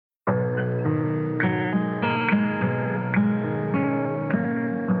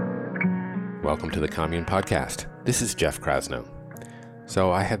welcome to the Commune Podcast. This is Jeff Krasno.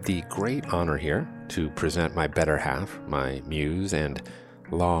 So I have the great honor here to present my better half, my muse and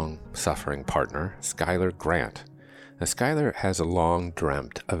long-suffering partner, Schuyler Grant. Now, Schuyler has long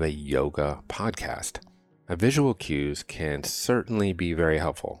dreamt of a yoga podcast. Visual cues can certainly be very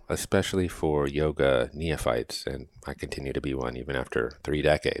helpful, especially for yoga neophytes, and I continue to be one even after 3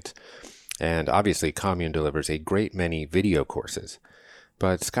 decades. And obviously, Commune delivers a great many video courses.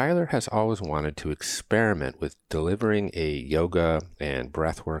 But Schuyler has always wanted to experiment with delivering a yoga and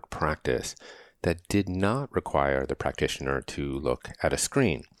breathwork practice that did not require the practitioner to look at a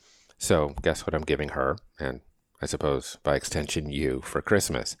screen. So guess what I'm giving her, and I suppose by extension you, for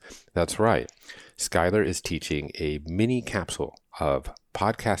Christmas? That's right. Schuyler is teaching a mini capsule of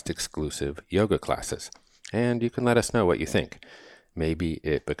podcast-exclusive yoga classes. And you can let us know what you think. Maybe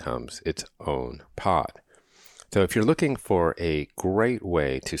it becomes its own pod. So if you're looking for a great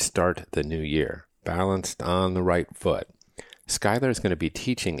way to start the new year, balanced on the right foot, Schuyler is going to be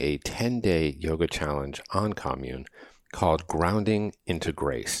teaching a 10-day yoga challenge on Commune called Grounding into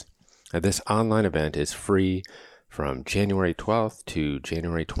Grace. Now, this online event is free from January 12th to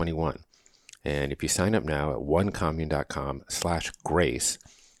January 21. And if you sign up now at onecommune.com/grace,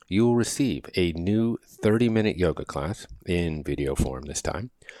 you will receive a new 30-minute yoga class, in video form this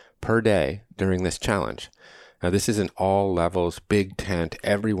time, per day during this challenge. Now, this is an all levels, big tent,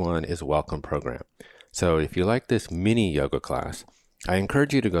 everyone is welcome program. So if you like this mini yoga class, I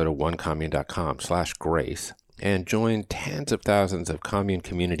encourage you to go to onecommune.com/grace and join tens of thousands of Commune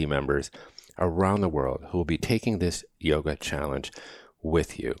community members around the world who will be taking this yoga challenge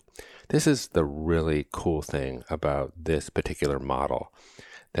with you. This is the really cool thing about this particular model,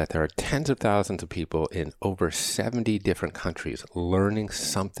 that there are tens of thousands of people in over 70 different countries learning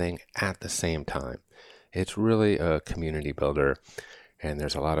something at the same time. It's really a community builder, and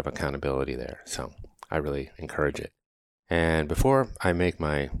there's a lot of accountability there. So I really encourage it. And before I make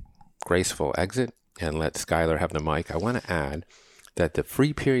my graceful exit and let Schuyler have the mic, I want to add that the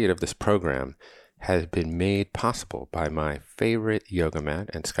free period of this program has been made possible by my favorite yoga mat,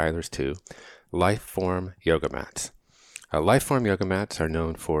 and Schuyler's too, Lifeform yoga mats. Lifeform yoga mats are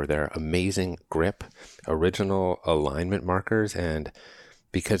known for their amazing grip, original alignment markers, and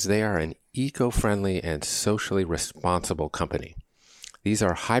because they are an eco-friendly and socially responsible company. These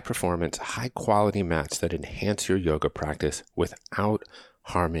are high-performance, high-quality mats that enhance your yoga practice without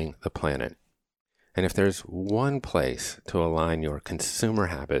harming the planet. And if there's one place to align your consumer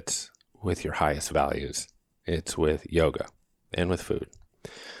habits with your highest values, it's with yoga and with food.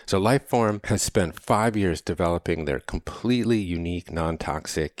 So Lifeform has spent 5 years developing their completely unique,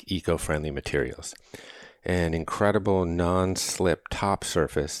 non-toxic, eco-friendly materials. An incredible non-slip top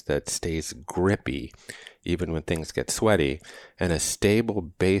surface that stays grippy even when things get sweaty, and a stable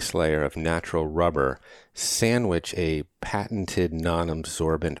base layer of natural rubber sandwich a patented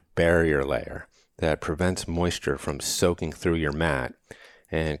non-absorbent barrier layer that prevents moisture from soaking through your mat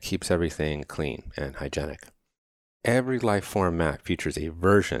and keeps everything clean and hygienic. Every Lifeform mat features a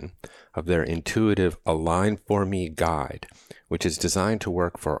version of their intuitive Align For Me guide, which is designed to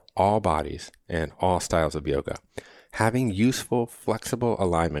work for all bodies and all styles of yoga. Having useful, flexible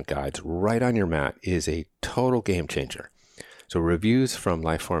alignment guides right on your mat is a total game changer. So reviews from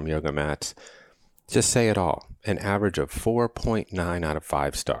Lifeform yoga mats just say it all. An average of 4.9 out of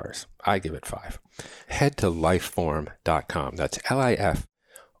 5 stars. I give it 5. Head to lifeform.com. That's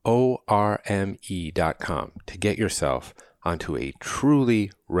LIFORME.com to get yourself onto a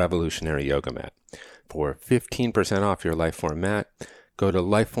truly revolutionary yoga mat. For 15% off your Lifeform mat, go to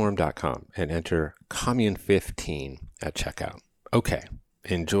lifeform.com and enter Commune15 at checkout. Okay,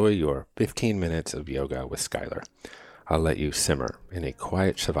 enjoy your 15 minutes of yoga with Schuyler. I'll let you simmer in a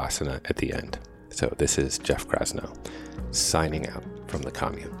quiet shavasana at the end. So this is Jeff Krasno, signing out from the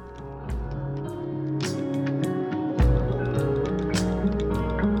Commune.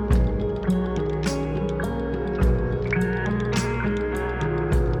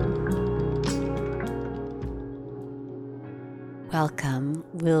 Welcome.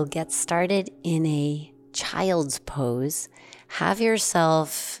 We'll get started in a child's pose. Have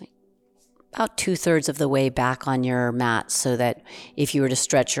yourself about 2/3 of the way back on your mat so that if you were to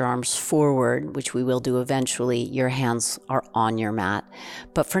stretch your arms forward, which we will do eventually, your hands are on your mat.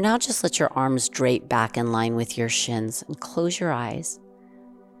 But for now, just let your arms drape back in line with your shins and close your eyes.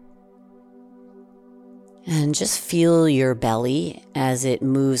 And just feel your belly as it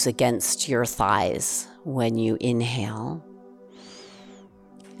moves against your thighs when you inhale.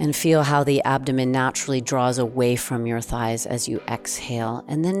 And feel how the abdomen naturally draws away from your thighs as you exhale.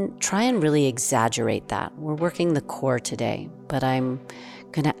 And then try and really exaggerate that. We're working the core today, but I'm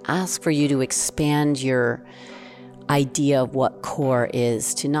I'm going to ask for you to expand your idea of what core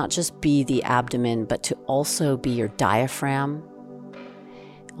is, to not just be the abdomen, but to also be your diaphragm,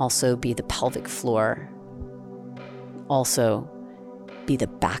 also be the pelvic floor, also be the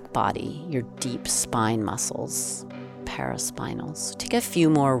back body, your deep spine muscles, paraspinals. Take a few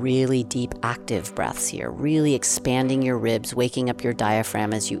more really deep active breaths here, really expanding your ribs, waking up your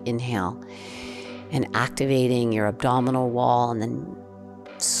diaphragm as you inhale, and activating your abdominal wall, and then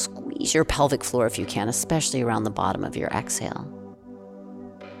squeeze your pelvic floor if you can, especially around the bottom of your exhale.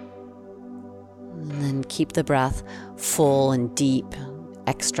 And then keep the breath full and deep,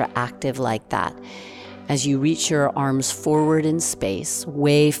 extra active like that. As you reach your arms forward in space,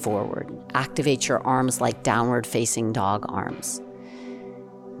 way forward, activate your arms like downward facing dog arms.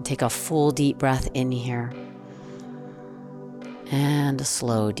 And take a full deep breath in here and a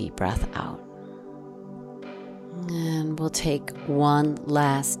slow deep breath out. And we'll take one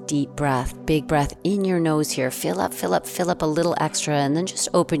last deep breath, big breath in your nose here. Fill up a little extra, and then just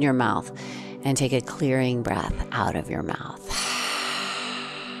open your mouth and take a clearing breath out of your mouth.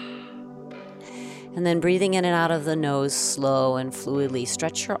 And then breathing in and out of the nose, slow and fluidly,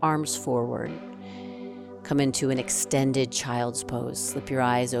 stretch your arms forward. Come into an extended child's pose. Slip your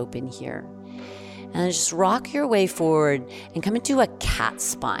eyes open here. And just rock your way forward and come into a cat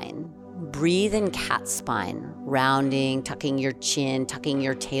spine. Breathe in cat spine, rounding, tucking your chin, tucking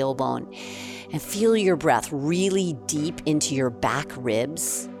your tailbone. And feel your breath really deep into your back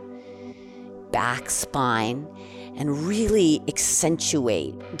ribs, back spine, and really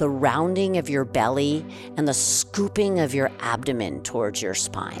accentuate the rounding of your belly and the scooping of your abdomen towards your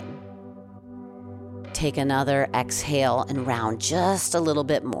spine. Take another exhale and round just a little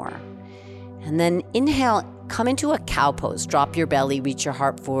bit more. And then inhale, come into a cow pose. Drop your belly, reach your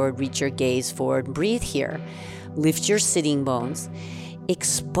heart forward, reach your gaze forward. Breathe here. Lift your sitting bones.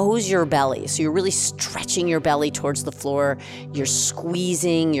 Expose your belly. So you're really stretching your belly towards the floor. You're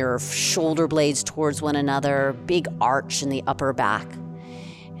squeezing your shoulder blades towards one another. Big arch in the upper back.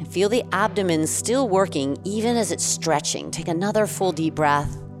 And feel the abdomen still working even as it's stretching. Take another full deep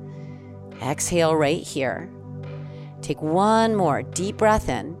breath. Exhale right here. Take one more deep breath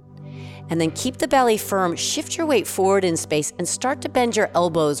in. And then keep the belly firm, shift your weight forward in space, and start to bend your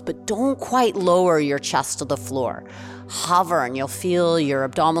elbows, but don't quite lower your chest to the floor. Hover, and you'll feel your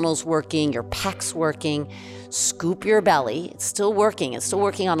abdominals working, your pecs working. Scoop your belly. It's still working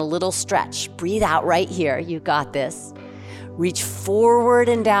on a little stretch. Breathe out right here. You got this. Reach forward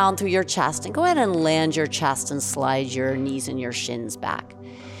and down through your chest, and go ahead and land your chest and slide your knees and your shins back.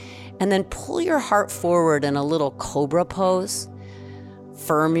 And then pull your heart forward in a little cobra pose.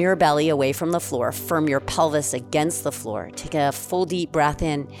 Firm your belly away from the floor. Firm your pelvis against the floor. Take a full deep breath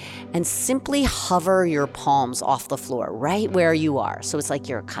in and simply hover your palms off the floor right where you are. So it's like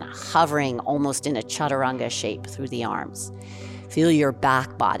you're kind of hovering almost in a chaturanga shape through the arms. Feel your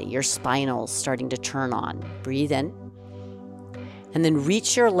back body, your spinals starting to turn on. Breathe in. And then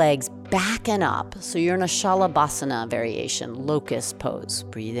reach your legs back and up. So you're in a Shalabhasana variation, locust pose.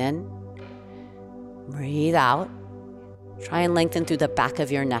 Breathe in. Breathe out. Try and lengthen through the back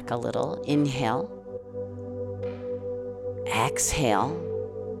of your neck a little. Inhale. Exhale.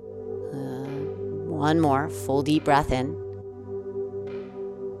 One more. Full deep breath in.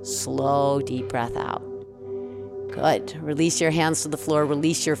 Slow deep breath out. Good. Release your hands to the floor.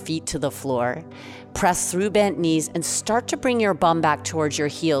 Release your feet to the floor. Press through bent knees and start to bring your bum back towards your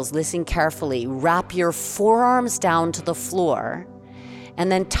heels. Listen carefully. Wrap your forearms down to the floor.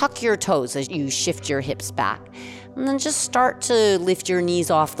 And then tuck your toes as you shift your hips back. And then just start to lift your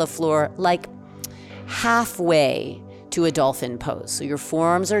knees off the floor like halfway to a dolphin pose. So your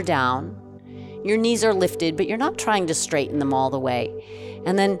forearms are down, your knees are lifted, but you're not trying to straighten them all the way.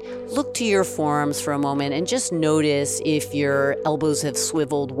 And then look to your forearms for a moment and just notice if your elbows have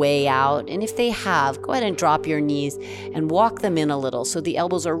swiveled way out. And if they have, go ahead and drop your knees and walk them in a little so the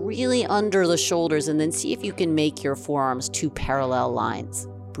elbows are really under the shoulders, and then see if you can make your forearms two parallel lines.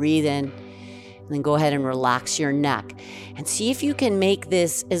 Breathe in. And then go ahead and relax your neck and see if you can make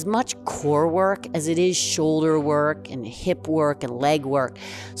this as much core work as it is shoulder work and hip work and leg work.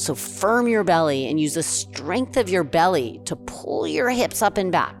 So firm your belly and use the strength of your belly to pull your hips up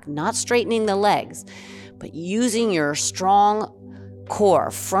and back, not straightening the legs, but using your strong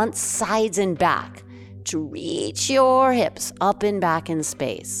core, front, sides, and back to reach your hips up and back in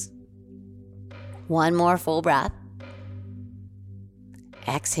space. One more full breath.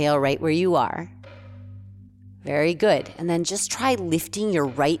 Exhale right where you are. Very good. And then just try lifting your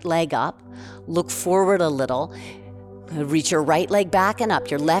right leg up. Look forward a little. Reach your right leg back and up.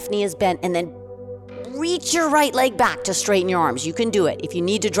 Your left knee is bent. And then reach your right leg back to straighten your arms. You can do it. If you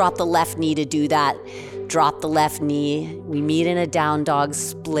need to drop the left knee to do that, drop the left knee. We meet in a down dog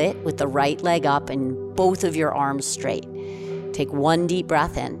split with the right leg up and both of your arms straight. Take one deep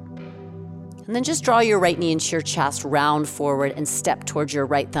breath in. And then just draw your right knee into your chest, round forward, and step towards your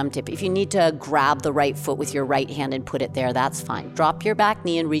right thumb tip. If you need to grab the right foot with your right hand and put it there, that's fine. Drop your back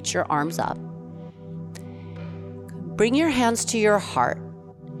knee and reach your arms up. Bring your hands to your heart.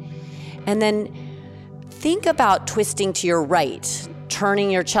 And then think about twisting to your right,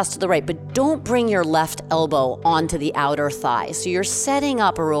 turning your chest to the right, but don't bring your left elbow onto the outer thigh. So you're setting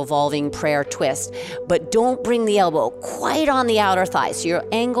up a revolving prayer twist, but don't bring the elbow quite on the outer thigh. So you're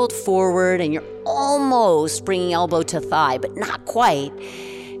angled forward and you're almost bringing elbow to thigh, but not quite.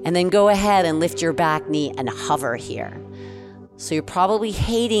 And then go ahead and lift your back knee and hover here. So you're probably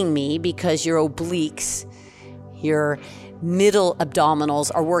hating me because your obliques, your middle abdominals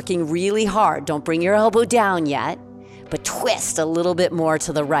are working really hard. Don't bring your elbow down yet, but twist a little bit more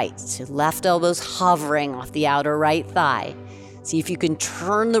to the right. So left elbow's hovering off the outer right thigh. See if you can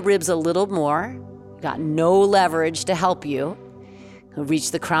turn the ribs a little more. You got no leverage to help you.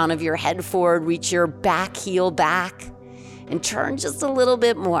 Reach the crown of your head forward, reach your back heel back, and turn just a little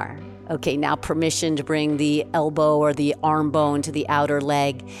bit more. Okay, now permission to bring the elbow or the arm bone to the outer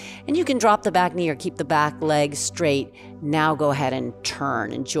leg. And you can drop the back knee or keep the back leg straight. Now go ahead and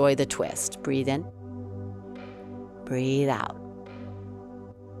turn. Enjoy the twist. Breathe in. Breathe out.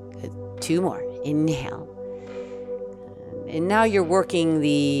 Good. 2 more. Inhale. And now you're working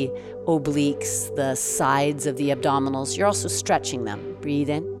the obliques, the sides of the abdominals. You're also stretching them. Breathe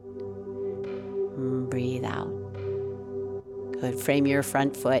in. Breathe out. Good. Frame your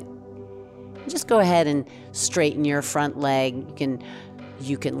front foot. Just go ahead and straighten your front leg.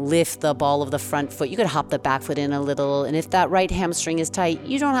 You can lift the ball of the front foot. You could hop the back foot in a little. And if that right hamstring is tight,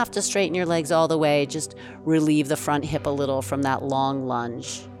 you don't have to straighten your legs all the way. Just relieve the front hip a little from that long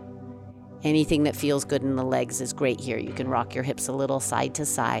lunge. Anything that feels good in the legs is great here. You can rock your hips a little side to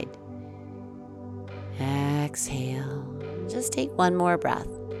side. Exhale. Just take one more breath.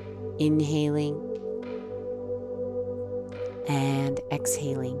 Inhaling and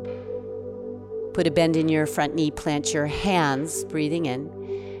exhaling. Put a bend in your front knee, plant your hands, breathing in,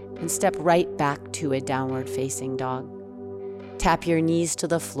 and step right back to a downward facing dog. Tap your knees to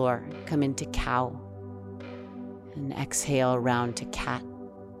the floor, come into cow, and exhale round to cat.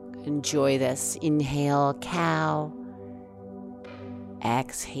 Enjoy this. Inhale, cow.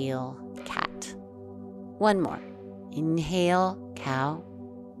 Exhale, cat. One more. Inhale, cow.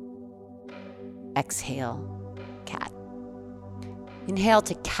 Exhale, cat. Inhale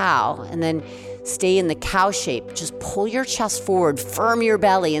to cow, and then stay in the cow shape. Just pull your chest forward, firm your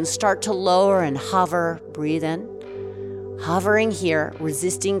belly, and start to lower and hover. Breathe in. Hovering here,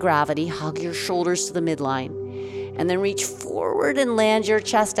 resisting gravity. Hug your shoulders to the midline. And then reach forward and land your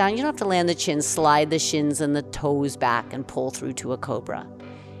chest down. You don't have to land the chin. Slide the shins and the toes back and pull through to a cobra.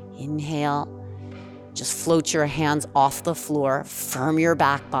 Inhale. Just float your hands off the floor. Firm your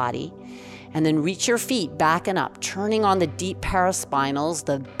back body. And then reach your feet back and up, turning on the deep paraspinals,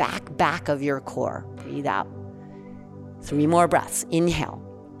 the back of your core. Breathe out. 3 more breaths. Inhale.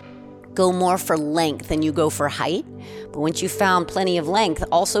 Go more for length than you go for height. But once you've found plenty of length,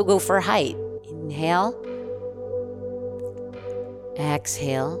 also go for height. Inhale.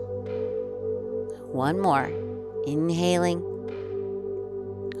 Exhale. 1 more. Inhaling.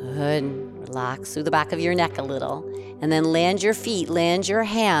 Good. Relax through the back of your neck a little. And then land your feet, land your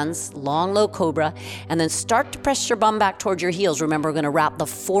hands, long, low cobra, and then start to press your bum back towards your heels. Remember, we're going to wrap the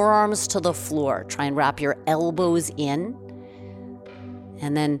forearms to the floor. Try and wrap your elbows in.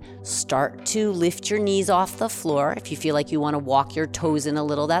 And then start to lift your knees off the floor. If you feel like you want to walk your toes in a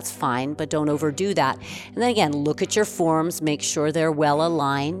little, that's fine, but don't overdo that. And then again, look at your forearms, make sure they're well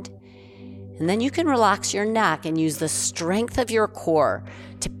aligned. And then you can relax your neck and use the strength of your core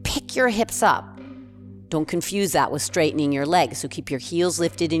to pick your hips up. Don't confuse that with straightening your legs. So keep your heels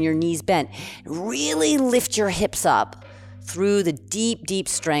lifted and your knees bent. Really lift your hips up through the deep, deep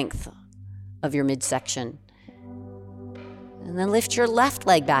strength of your midsection. And then lift your left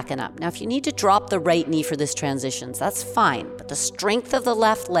leg back and up. Now, if you need to drop the right knee for this transition, that's fine. But the strength of the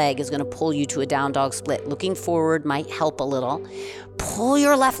left leg is going to pull you to a down dog split. Looking forward might help a little. Pull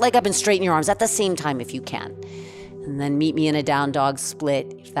your left leg up and straighten your arms at the same time if you can. And then meet me in a down dog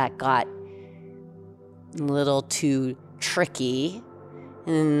split if that got a little too tricky.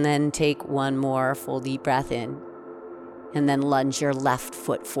 And then take 1 more full deep breath in. And then lunge your left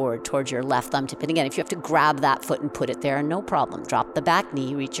foot forward towards your left thumb tip. And again, if you have to grab that foot and put it there, no problem. Drop the back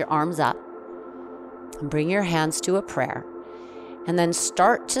knee, reach your arms up, and bring your hands to a prayer. And then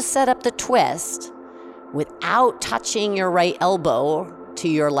start to set up the twist without touching your right elbow to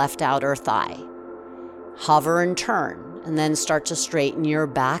your left outer thigh. Hover and turn, and then start to straighten your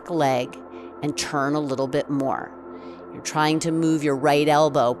back leg and turn a little bit more. You're trying to move your right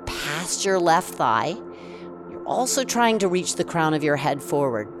elbow past your left thigh. You're also trying to reach the crown of your head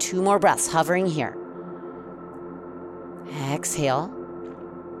forward. 2 more breaths, hovering here. Exhale.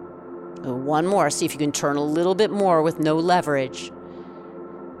 1 more. See if you can turn a little bit more with no leverage.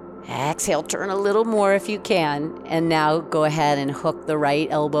 Exhale, turn a little more if you can. And now go ahead and hook the right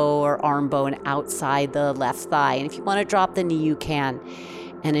elbow or arm bone outside the left thigh. And if you want to drop the knee, you can.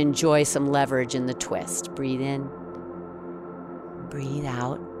 And enjoy some leverage in the twist. Breathe in. Breathe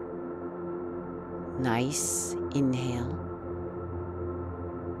out. Nice. Inhale.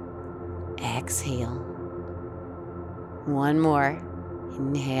 Exhale. 1 more.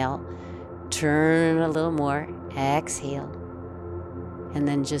 Inhale. Turn a little more. Exhale. And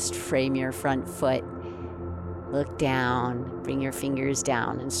then just frame your front foot. Look down. Bring your fingers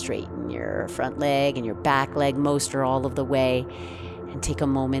down and straighten your front leg and your back leg most or all of the way. And take a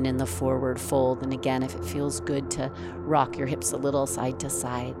moment in the forward fold. And again, if it feels good to rock your hips a little side to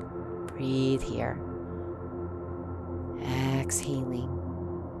side, breathe here. Exhaling.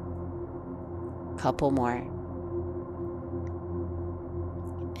 Couple more.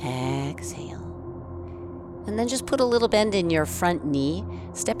 Exhale. And then just put a little bend in your front knee.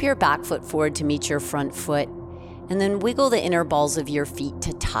 Step your back foot forward to meet your front foot. And then wiggle the inner balls of your feet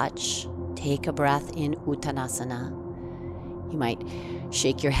to touch. Take a breath in Uttanasana. You might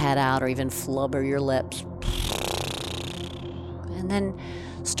shake your head out or even flubber your lips. And then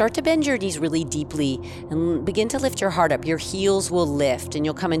start to bend your knees really deeply and begin to lift your heart up. Your heels will lift and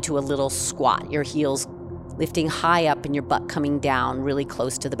you'll come into a little squat. Your heels lifting high up and your butt coming down really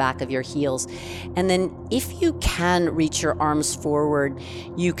close to the back of your heels. And then if you can reach your arms forward,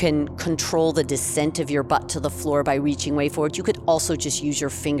 you can control the descent of your butt to the floor by reaching way forward. You could also just use your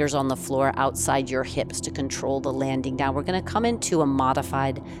fingers on the floor outside your hips to control the landing down. We're going to come into a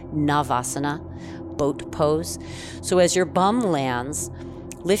modified Navasana, boat pose. So as your bum lands,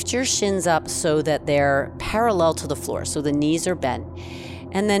 lift your shins up so that they're parallel to the floor, so the knees are bent.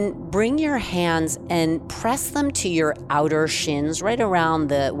 And then bring your hands and press them to your outer shins, right around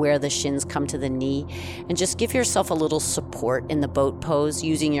where the shins come to the knee. And just give yourself a little support in the boat pose,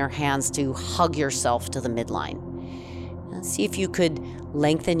 using your hands to hug yourself to the midline. And see if you could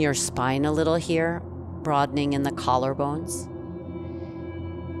lengthen your spine a little here, broadening in the collarbones.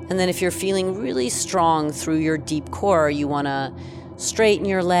 And then if you're feeling really strong through your deep core, you want to straighten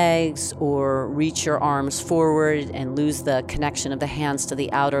your legs or reach your arms forward and lose the connection of the hands to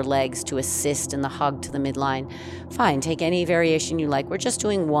the outer legs to assist in the hug to the midline. Fine, take any variation you like. We're just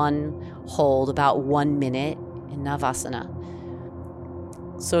doing one hold, about 1 minute in Navasana.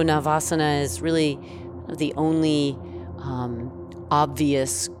 So Navasana is really the only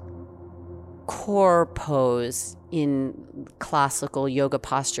obvious core pose in classical yoga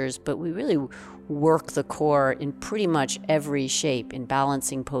postures, but we really work the core in pretty much every shape, in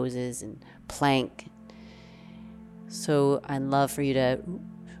balancing poses and plank. So I'd love for you to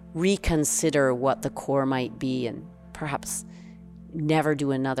reconsider what the core might be and perhaps never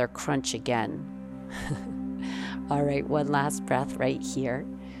do another crunch again. All right, one last breath right here.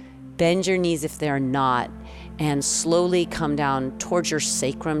 Bend your knees if they're not, and slowly come down towards your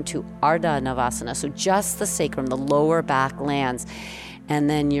sacrum to Ardha Navasana. So just the sacrum, the lower back lands. And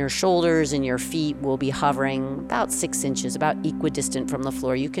then your shoulders and your feet will be hovering about 6 inches, about equidistant from the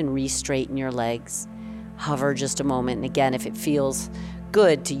floor. You can re-straighten your legs. Hover just a moment. And again, if it feels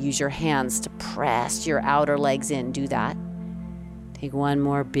good to use your hands to press your outer legs in, do that. Take one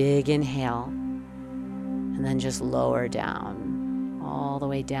more big inhale. And then just lower down, all the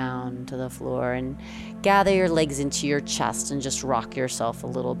way down to the floor. And gather your legs into your chest and just rock yourself a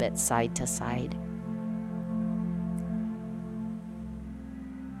little bit side to side.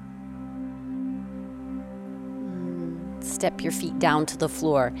 Step your feet down to the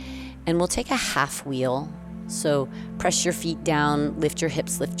floor, and we'll take a half wheel. So press your feet down, lift your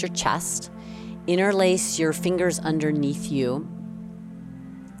hips, lift your chest, interlace your fingers underneath you,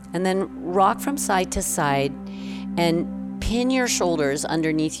 and then rock from side to side and pin your shoulders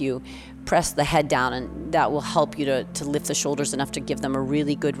underneath you. Press the head down, and that will help you to lift the shoulders enough to give them a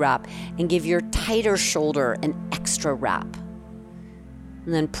really good wrap, and give your tighter shoulder an extra wrap.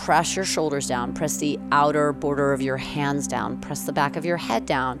 And then press your shoulders down, press the outer border of your hands down, press the back of your head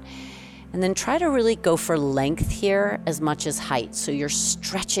down, and then try to really go for length here as much as height. So you're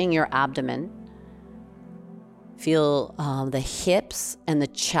stretching your abdomen. Feel the hips and the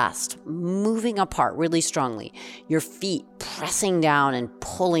chest moving apart really strongly. Your feet pressing down and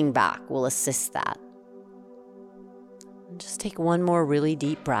pulling back will assist that. Just take one more really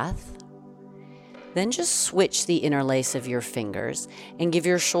deep breath. Then just switch the interlace of your fingers and give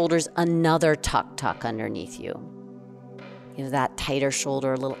your shoulders another tuck underneath you. Give that tighter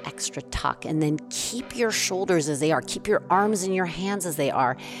shoulder a little extra tuck, and then keep your shoulders as they are. Keep your arms and your hands as they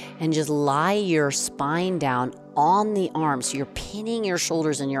are, and just lie your spine down on the arms. So you're pinning your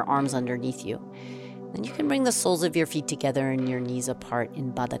shoulders and your arms underneath you. Then you can bring the soles of your feet together and your knees apart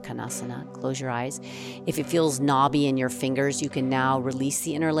in Baddha Konasana. Close your eyes. If it feels knobby in your fingers, you can now release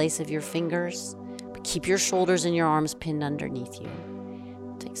the interlace of your fingers. Keep your shoulders and your arms pinned underneath you.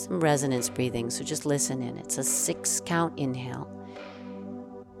 Take some resonance breathing, so just listen in. It's a 6-count inhale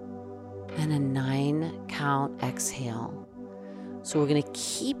and a 9-count exhale. So we're going to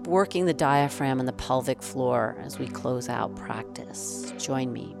keep working the diaphragm and the pelvic floor as we close out practice.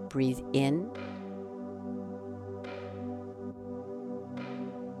 Join me. Breathe in.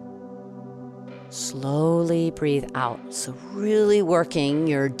 Slowly breathe out. So really working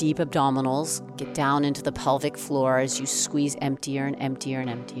your deep abdominals. Get down into the pelvic floor as you squeeze emptier and emptier and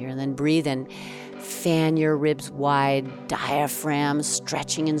emptier. And then breathe in. Fan your ribs wide, diaphragm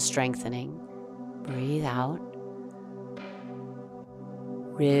stretching and strengthening. Breathe out.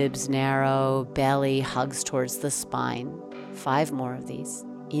 Ribs narrow, belly hugs towards the spine. 5 more of these.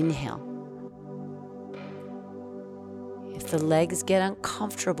 Inhale. If the legs get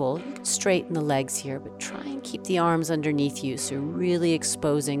uncomfortable, you can straighten the legs here, but try and keep the arms underneath you, so you're really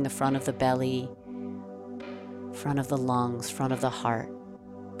exposing the front of the belly, front of the lungs, front of the heart.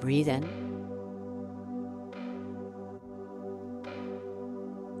 Breathe in.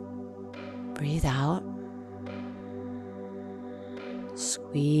 Breathe out.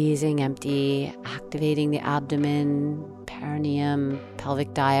 Squeezing empty, activating the abdomen, perineum,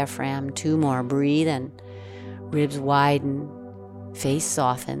 pelvic diaphragm. 2 more. Breathe in. Ribs widen, face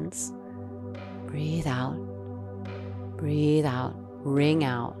softens. Breathe out. Breathe out. Ring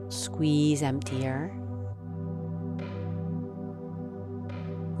out. Squeeze emptier.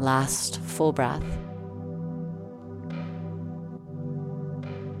 Last full breath.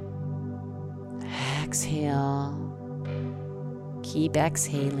 Exhale. Keep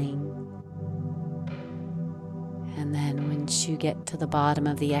exhaling. And then once you get to the bottom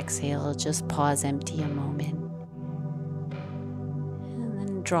of the exhale, just pause empty a moment.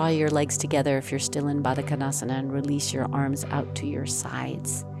 Draw your legs together if you're still in Baddha Konasana, and release your arms out to your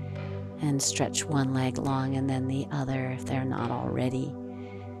sides. And stretch one leg long and then the other if they're not already.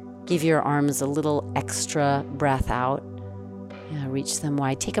 Give your arms a little extra breath out. Reach them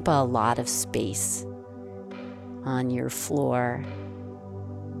wide. Take up a lot of space on your floor.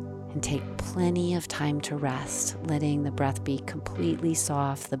 And take plenty of time to rest, letting the breath be completely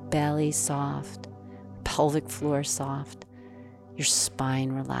soft, the belly soft, pelvic floor soft. Your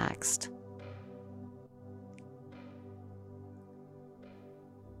spine relaxed.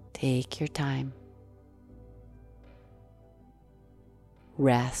 Take your time.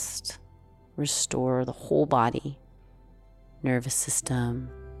 Rest. Restore the whole body, nervous system,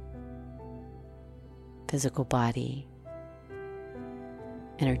 physical body,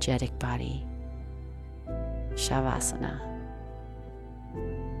 energetic body. Shavasana.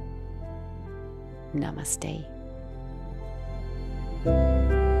 Namaste.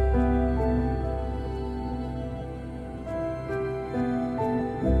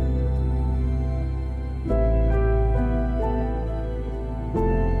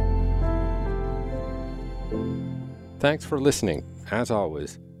 Thanks for listening. As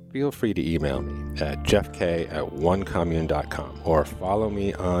always, feel free to email me at jeffk@onecommune.com or follow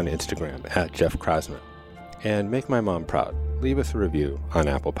me on Instagram at jeffkrasner. And make my mom proud. Leave us a review on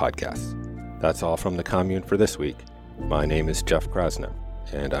Apple Podcasts. That's all from the commune for this week. My name is Jeff Krasner,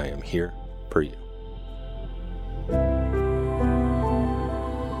 and I am here for you.